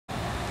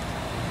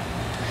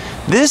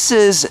This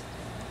is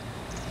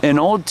an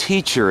old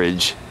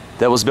teacherage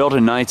that was built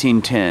in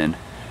 1910.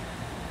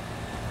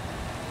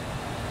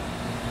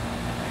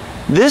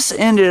 This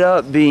ended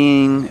up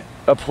being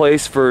a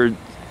place for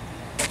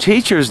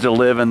teachers to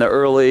live in the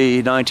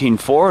early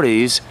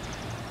 1940s.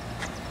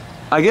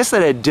 I guess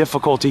they had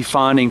difficulty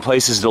finding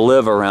places to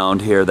live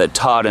around here that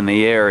taught in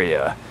the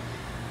area.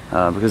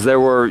 Because there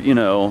were, you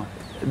know,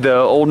 the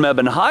old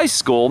Mebane High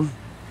School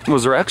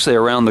was actually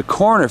around the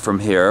corner from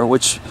here,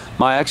 which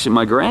my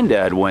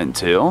granddad went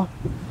to.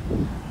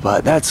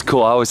 But that's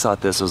cool. I always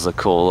thought this was a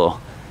cool little...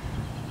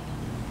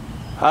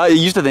 I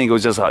used to think it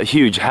was just a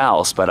huge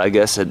house, but I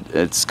guess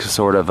it's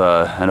sort of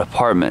an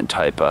apartment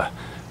type of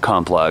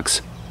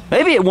complex.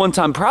 Maybe at one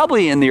time,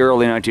 probably in the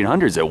early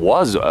 1900s, it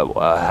was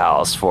a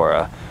house for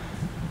a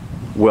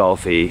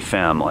wealthy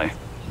family.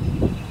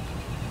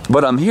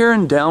 But I'm here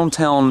in the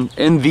downtown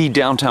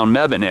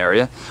Mebane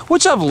area,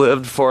 which I've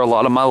lived for a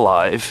lot of my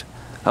life.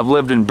 I've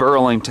lived in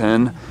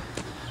Burlington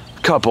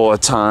a couple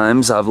of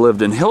times. I've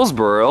lived in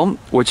Hillsborough,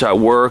 which I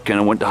work and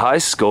I went to high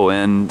school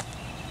in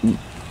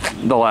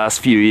the last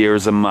few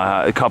years of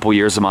a couple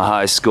years of my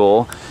high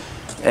school,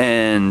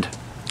 and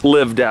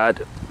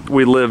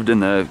we lived in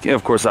the,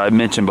 of course I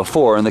mentioned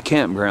before, in the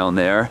campground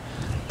there.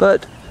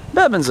 But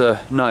Mebane's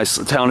a nice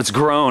town. It's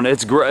grown.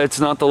 It's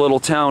not the little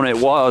town it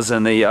was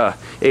in the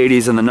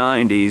 80s and the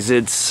 90s.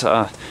 It's you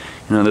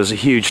know, there's a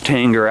huge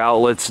Tanger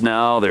outlets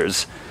now.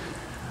 There's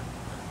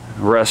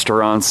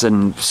restaurants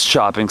and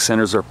shopping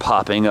centers are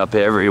popping up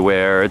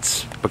everywhere.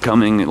 It's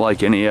becoming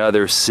like any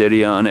other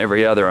city on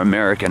every other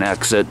American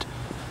exit.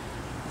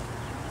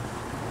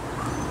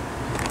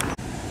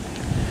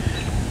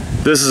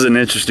 This is an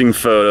interesting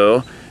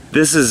photo.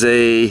 This is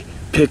a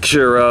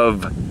picture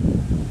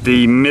of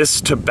the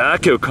Miss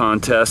Tobacco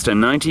contest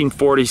in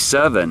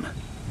 1947.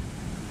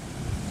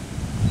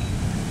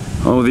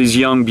 Oh, these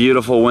young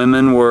beautiful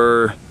women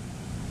were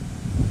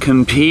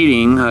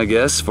competing, I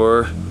guess,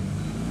 for,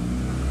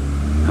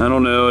 I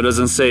don't know, it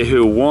doesn't say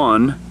who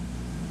won.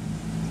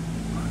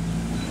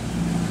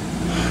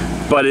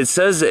 But it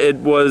says it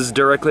was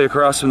directly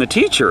across from the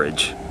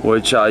teacherage,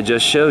 which I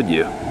just showed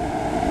you.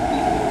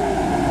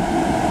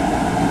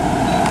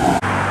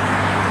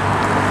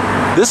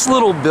 This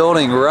little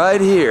building right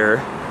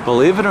here,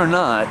 believe it or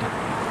not,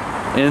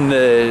 in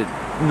the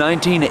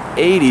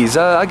 1980s,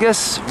 I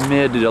guess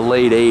mid to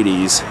late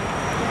 80s,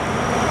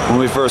 when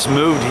we first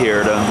moved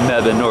here to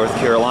Mebane, North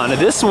Carolina,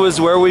 this was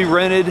where we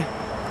rented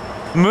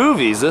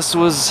movies. This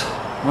was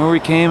where we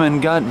came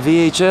and got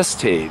VHS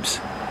tapes.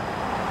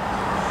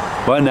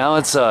 But now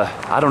it's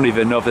I don't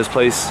even know if this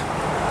place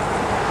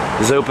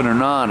is open or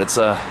not. It's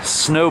a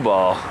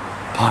Snowball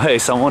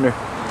place. I wonder,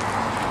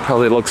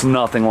 probably looks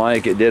nothing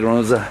like it did when it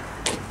was a...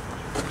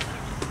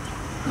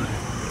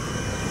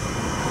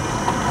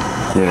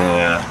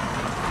 Yeah.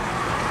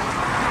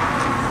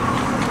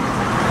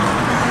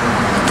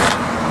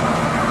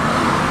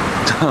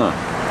 Huh.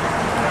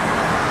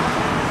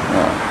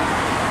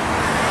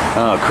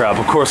 Oh crap,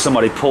 of course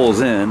somebody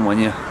pulls in when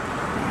you...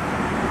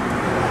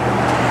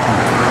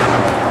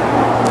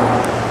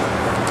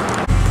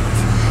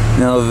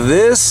 Now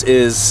this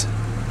is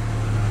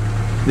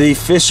the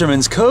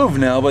Fisherman's Cove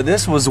now, but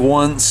this was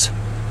once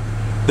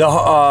the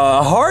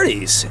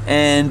Hardee's,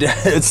 and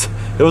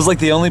it was like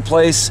the only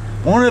place,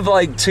 one of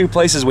like two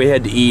places we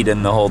had to eat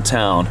in the whole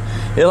town.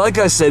 Like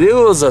I said, it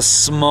was a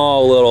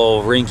small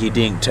little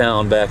rinky-dink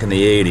town back in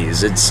the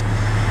 80s. It's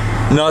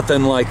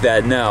nothing like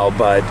that now,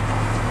 but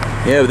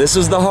yeah, this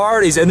was the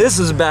Hardee's, and this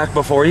is back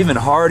before even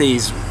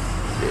Hardee's.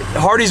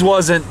 Hardee's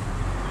wasn't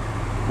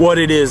what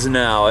it is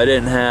now. It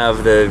didn't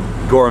have the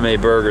gourmet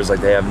burgers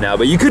like they have now,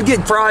 but you could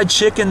get fried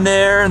chicken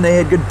there, and they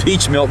had good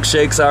peach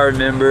milkshakes, I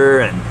remember,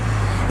 and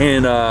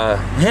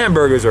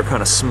hamburgers are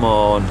kind of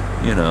small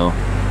and, you know,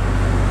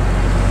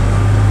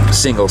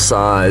 single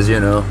size, you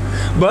know.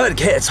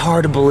 But it's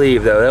hard to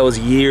believe though, that was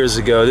years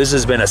ago. This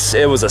has been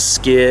it was a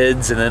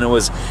Skids, and then it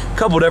was a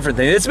couple different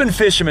things. It's been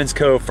Fisherman's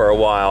Cove for a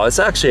while. It's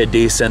actually a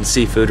decent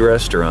seafood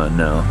restaurant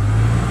now.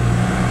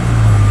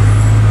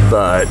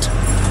 But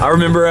I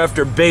remember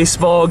after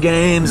baseball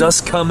games,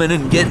 us coming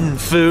and getting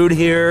food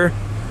here.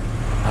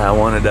 I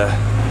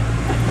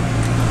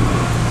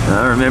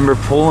remember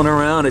pulling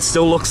around. It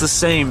still looks the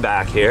same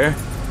back here.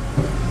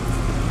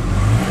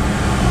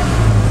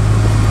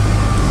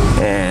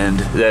 And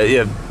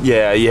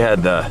yeah, you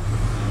had the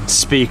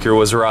speaker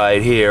was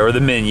right here, or the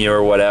menu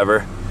or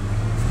whatever.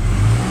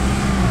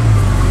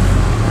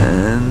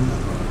 And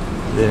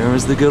there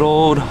was the good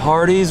old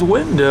Hardee's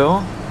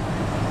window.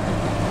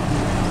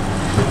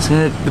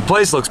 The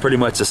place looks pretty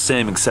much the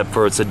same, except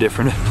for it's a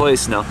different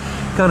place now.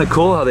 Kind of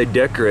cool how they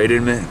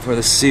decorated it for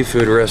the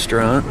seafood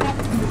restaurant.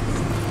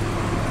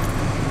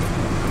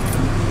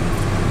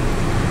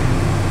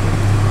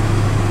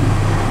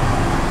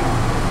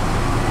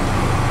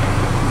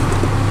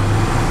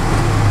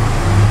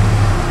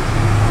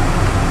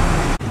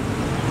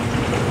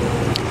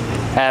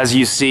 As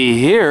you see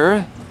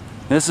here,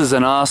 this is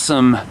an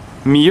awesome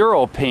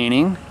mural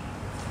painting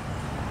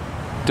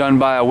done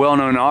by a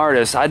well-known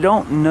artist. I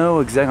don't know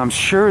exactly, I'm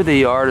sure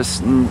the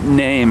artist's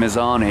name is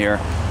on here.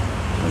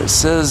 But it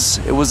says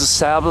it was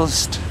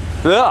established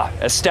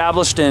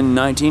in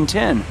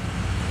 1910.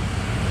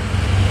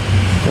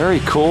 Very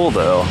cool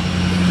though.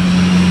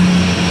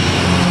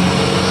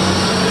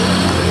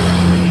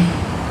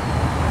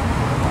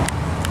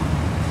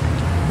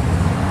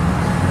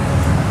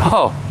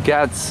 Oh,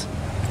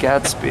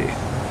 Gatsby.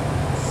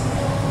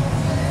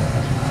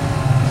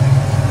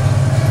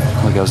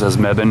 Look, it says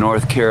Mebane,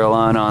 North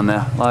Carolina on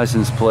the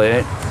license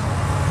plate.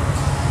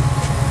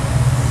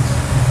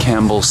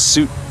 Campbell's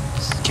soup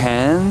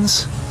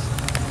cans.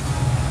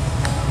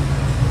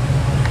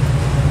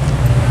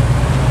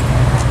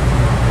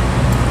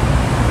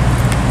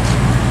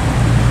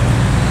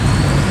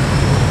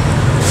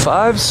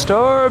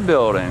 Five-star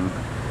building.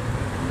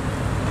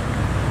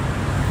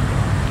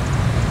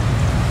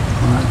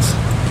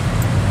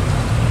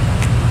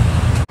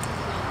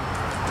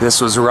 This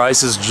was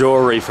Rice's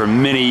Jewelry for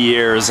many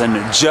years and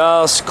it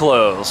just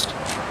closed.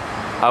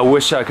 I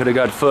wish I could have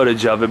got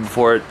footage of it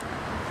before it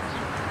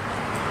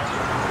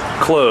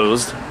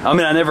closed. I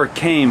mean, I never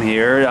came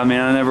here. I mean,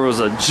 I never was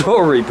a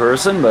jewelry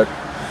person, but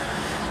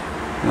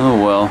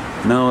oh well.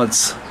 No,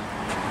 it's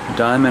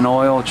Diamond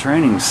Oil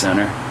Training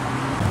Center.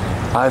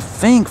 I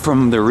think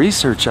from the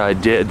research I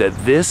did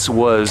that this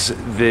was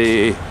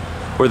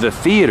where the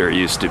theater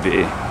used to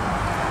be.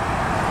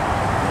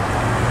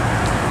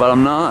 But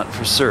I'm not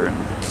for certain.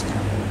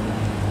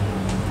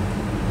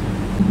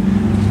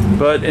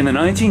 But in the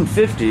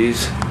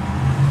 1950s,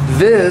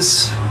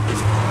 this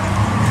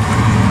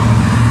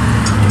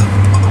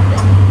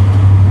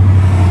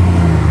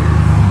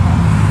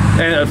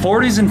and the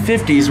 40s and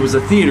 50s was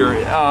a theater.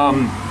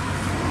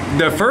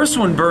 The first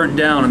one burnt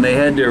down and they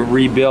had to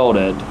rebuild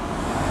it.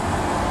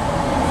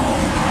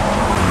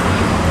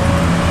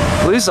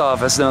 Police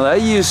office, now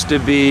that used to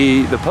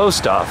be the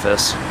post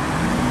office.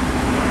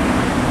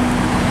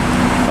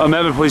 Oh,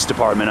 Mebane Police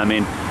Department, I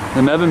mean.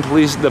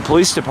 The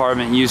police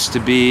department used to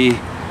be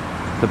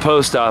the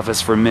post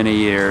office for many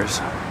years.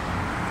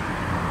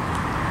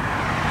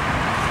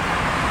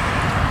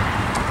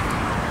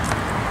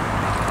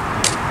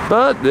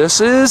 But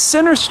this is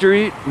Center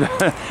Street.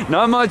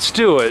 Not much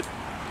to it.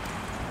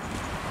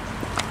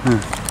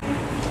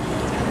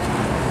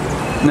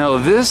 Now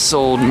this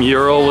old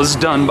mural was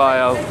done by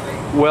a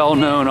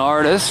well-known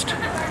artist.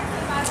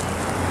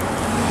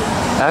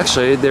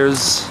 Actually,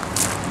 there's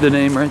the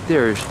name right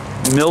there.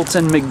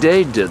 Milton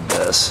McDade did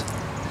this.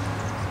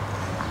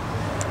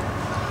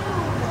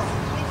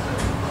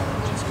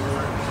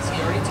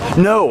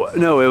 No,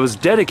 it was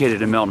dedicated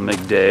to Milton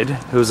McDade,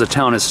 who was a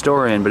town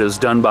historian, but it was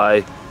done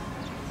by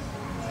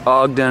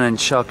Ogden and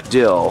Chuck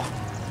Dill.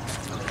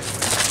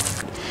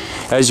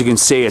 As you can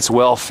see, it's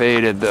well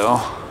faded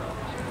though.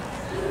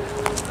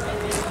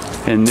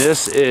 And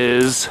this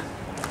is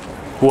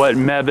what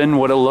Mebane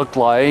would have looked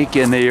like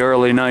in the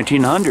early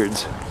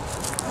 1900s.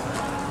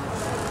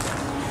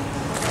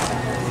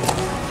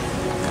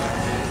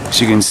 As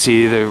you can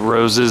see, the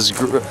Rose's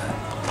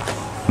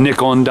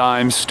nickel and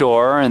dime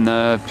store and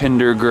the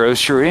Pinder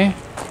grocery.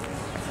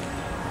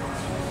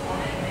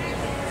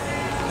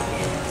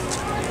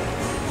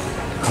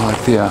 I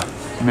like the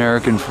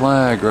American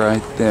flag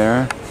right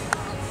there.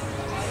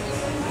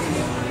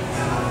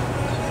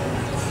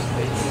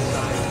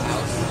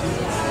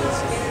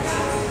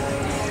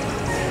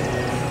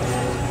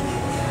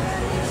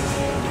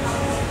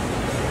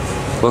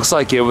 Looks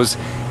like it was,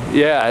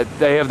 yeah,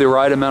 they have the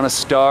right amount of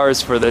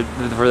stars for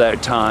that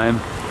time.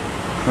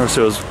 Or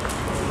so it was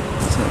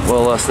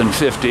well less than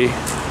 50.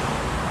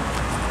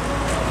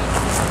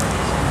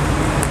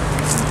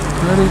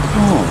 Pretty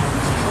cool.